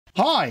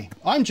Hi,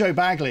 I'm Joe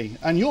Baguley,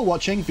 and you're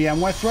watching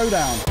VMware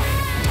Throwdown.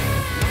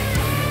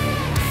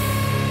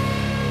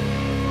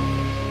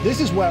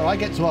 This is where I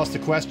get to ask the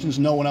questions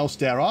no one else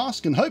dare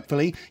ask, and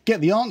hopefully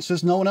get the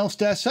answers no one else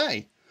dare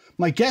say.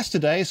 My guest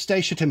today is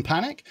Stacia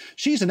Tympanick.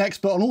 She's an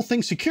expert on all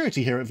things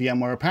security here at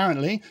VMware,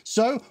 apparently.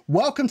 So,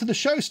 welcome to the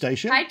show,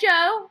 Stacia. Hi,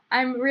 Joe.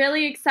 I'm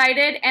really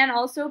excited and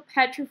also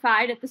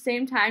petrified at the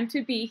same time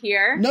to be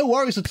here. No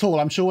worries at all.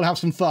 I'm sure we'll have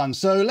some fun.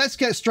 So, let's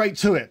get straight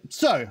to it.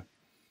 So,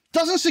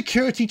 doesn't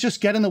security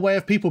just get in the way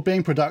of people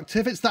being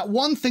productive? It's that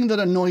one thing that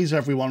annoys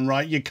everyone,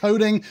 right? You're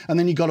coding and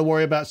then you got to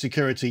worry about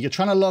security. You're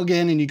trying to log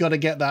in and you got to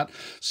get that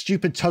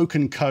stupid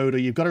token code, or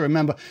you've got to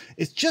remember.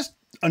 It's just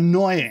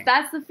annoying.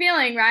 That's the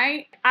feeling,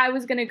 right? I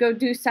was going to go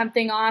do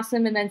something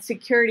awesome and then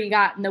security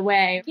got in the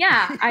way.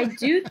 Yeah, I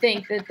do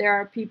think that there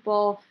are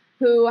people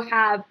who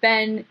have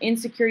been in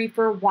security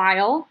for a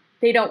while.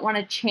 They don't want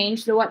to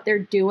change what they're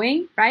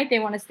doing, right? They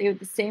want to stay with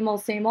the same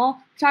old, same old.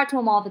 Talk to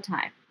them all the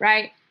time,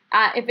 right?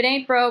 If it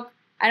ain't broke,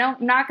 I'm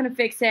not going to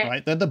fix it.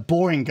 Right? They're the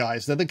boring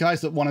guys. They're the guys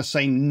that want to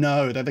say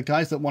no. They're the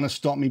guys that want to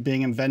stop me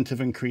being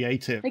inventive and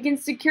creative. Like in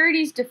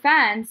security's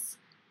defense,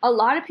 a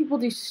lot of people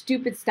do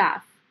stupid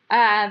stuff.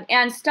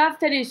 And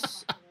stuff that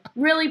is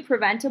really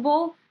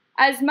preventable.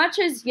 As much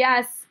as,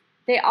 yes,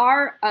 they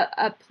are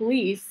a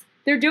police,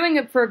 they're doing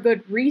it for a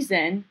good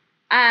reason.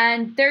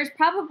 And there's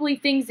probably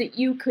things that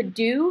you could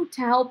do to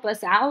help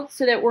us out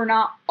so that we're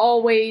not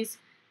always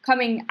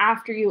coming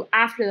after you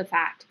after the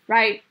fact,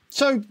 right?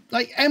 So,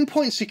 like,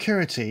 endpoint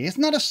security,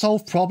 isn't that a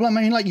solved problem?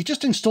 I mean, like, you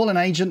just install an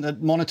agent that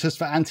monitors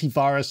for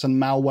antivirus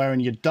and malware and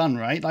you're done,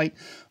 right? Like,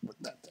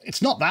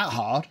 it's not that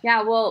hard.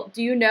 Yeah, well,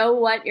 do you know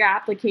what your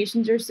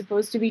applications are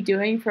supposed to be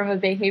doing from a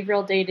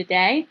behavioral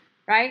day-to-day,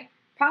 right?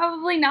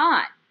 Probably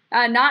not.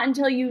 Not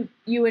until you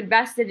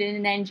invested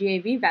in an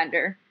NGAV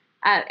vendor.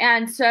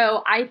 And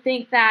so I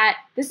think that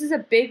this is a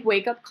big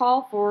wake-up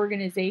call for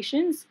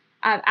organizations.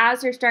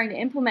 As they're starting to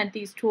implement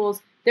these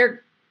tools,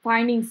 they're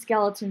finding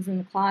skeletons in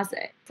the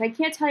closet. So I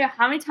can't tell you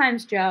how many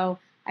times, Joe,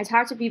 I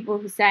talk to people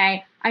who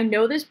say, I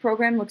know this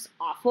program looks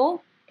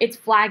awful. It's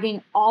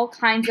flagging all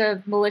kinds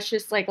of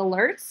malicious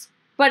alerts,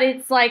 but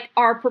it's like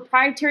our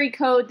proprietary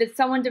code that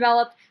someone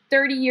developed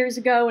 30 years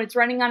ago and it's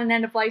running on an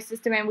end-of-life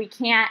system and we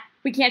can't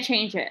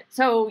change it.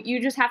 So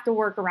you just have to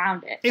work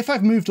around it. If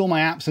I've moved all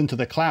my apps into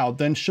the cloud,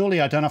 then surely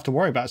I don't have to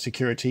worry about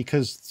security,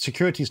 because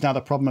security is now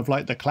the problem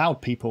of the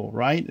cloud people,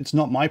 right? It's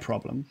not my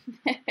problem.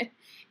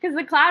 Because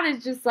the cloud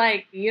is just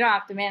you don't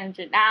have to manage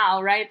it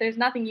now, right? There's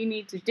nothing you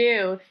need to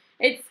do.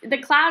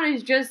 The cloud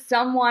is just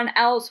someone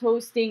else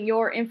hosting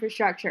your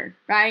infrastructure,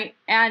 right?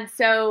 And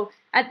so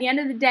at the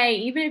end of the day,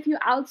 even if you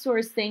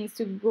outsource things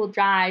to Google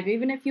Drive,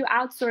 even if you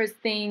outsource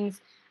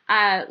things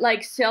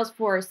like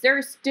Salesforce, there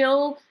are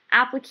still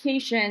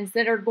applications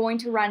that are going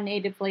to run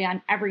natively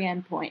on every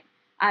endpoint.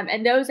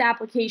 And those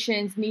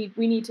applications we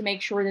need to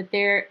make sure that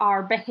they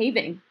are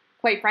behaving,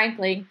 quite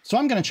frankly. So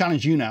I'm going to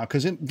challenge you now,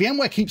 because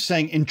VMware keeps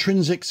saying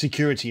intrinsic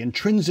security,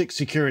 intrinsic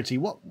security.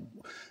 What?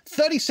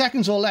 30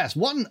 seconds or less.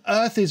 What on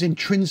earth is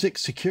intrinsic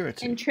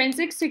security?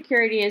 Intrinsic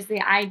security is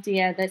the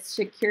idea that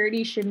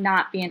security should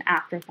not be an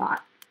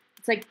afterthought.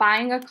 It's like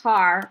buying a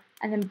car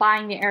and then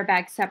buying the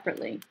airbag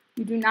separately.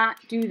 You do not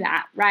do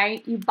that,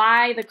 right? You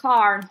buy the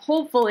car and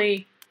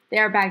hopefully the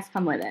airbags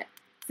come with it.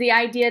 It's the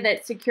idea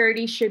that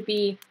security should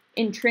be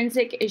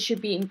intrinsic. It should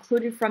be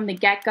included from the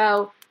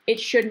get-go. It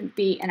shouldn't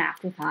be an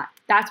afterthought.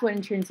 That's what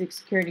intrinsic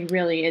security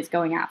really is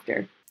going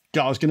after.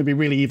 I was going to be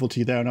really evil to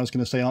you there, and I was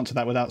going to answer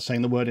that without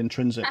saying the word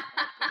intrinsic.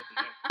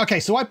 Okay,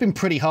 so I've been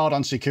pretty hard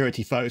on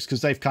security folks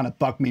because they've kind of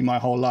bugged me my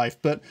whole life.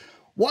 But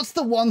what's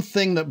the one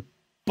thing that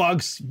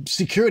bugs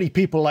security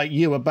people like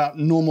you about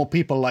normal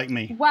people like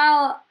me?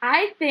 Well,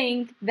 I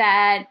think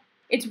that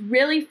it's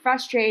really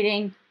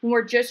frustrating when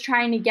we're just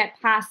trying to get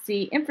past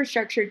the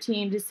infrastructure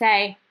team to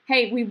say,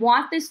 hey, we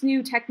want this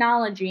new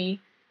technology.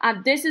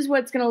 This is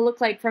what it's going to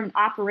look like from an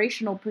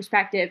operational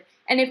perspective.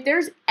 And if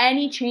there's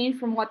any change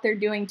from what they're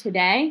doing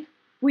today,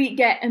 we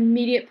get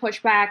immediate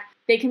pushback.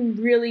 They can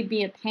really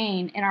be a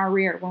pain in our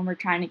rear when we're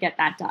trying to get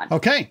that done.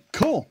 Okay,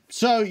 cool.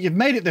 So you've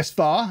made it this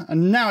far,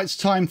 and now it's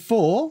time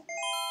for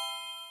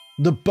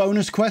the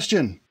bonus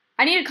question.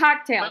 I need a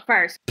cocktail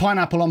first.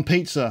 Pineapple on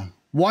pizza.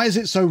 Why is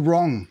it so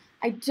wrong?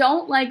 I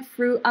don't like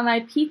fruit on my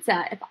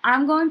pizza. If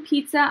I'm going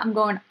pizza, I'm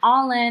going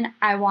all in.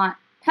 I want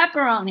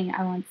pepperoni,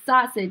 I want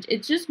sausage.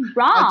 It's just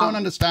wrong. I don't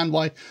understand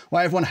why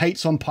everyone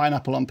hates on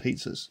pineapple on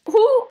pizzas.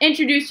 Who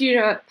introduced you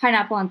to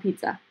pineapple on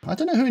pizza? I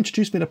don't know who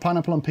introduced me to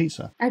pineapple on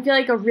pizza. I feel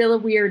like a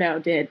real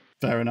weirdo did.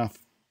 Fair enough.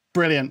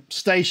 Brilliant.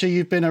 Stacia,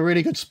 you've been a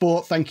really good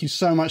sport. Thank you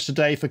so much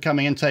today for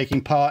coming and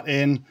taking part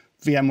in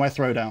VMware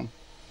Throwdown.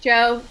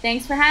 Joe,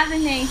 thanks for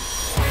having me.